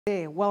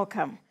Hey,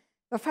 welcome.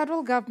 The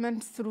federal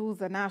government, through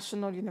the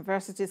National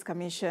Universities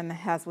Commission,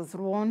 has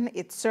withdrawn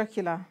its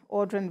circular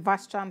ordering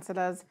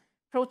vice-chancellors,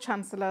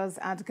 pro-chancellors,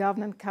 and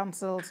governing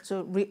councils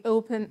to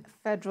reopen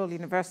federal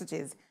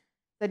universities.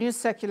 The new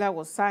circular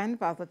was signed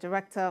by the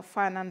Director of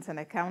Finance and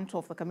Account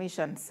of the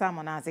Commission,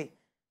 Asuu.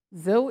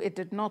 Though it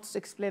did not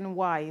explain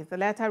why, the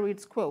letter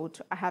reads, quote,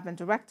 "I have been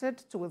directed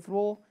to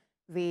withdraw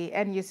the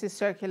NUC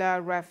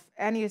Circular Ref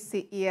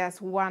NUC ES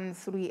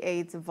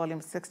 138,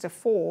 Volume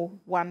 64,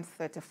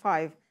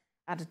 135,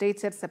 and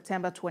dated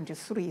September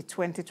 23,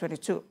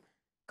 2022.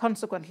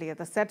 Consequently,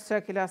 the said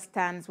circular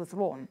stands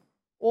withdrawn.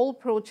 All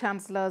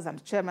pro-chancellors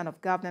and chairmen of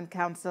governing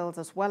councils,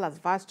 as well as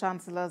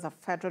vice-chancellors of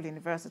federal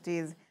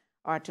universities,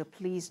 are to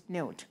please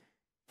note.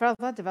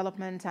 Further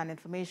development and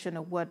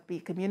information would be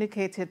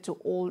communicated to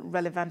all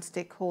relevant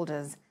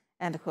stakeholders,"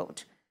 end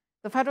quote.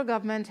 The federal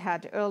government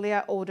had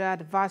earlier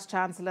ordered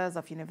vice-chancellors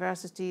of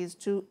universities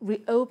to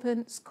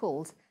reopen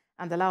schools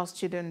and allow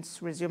students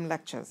to resume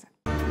lectures.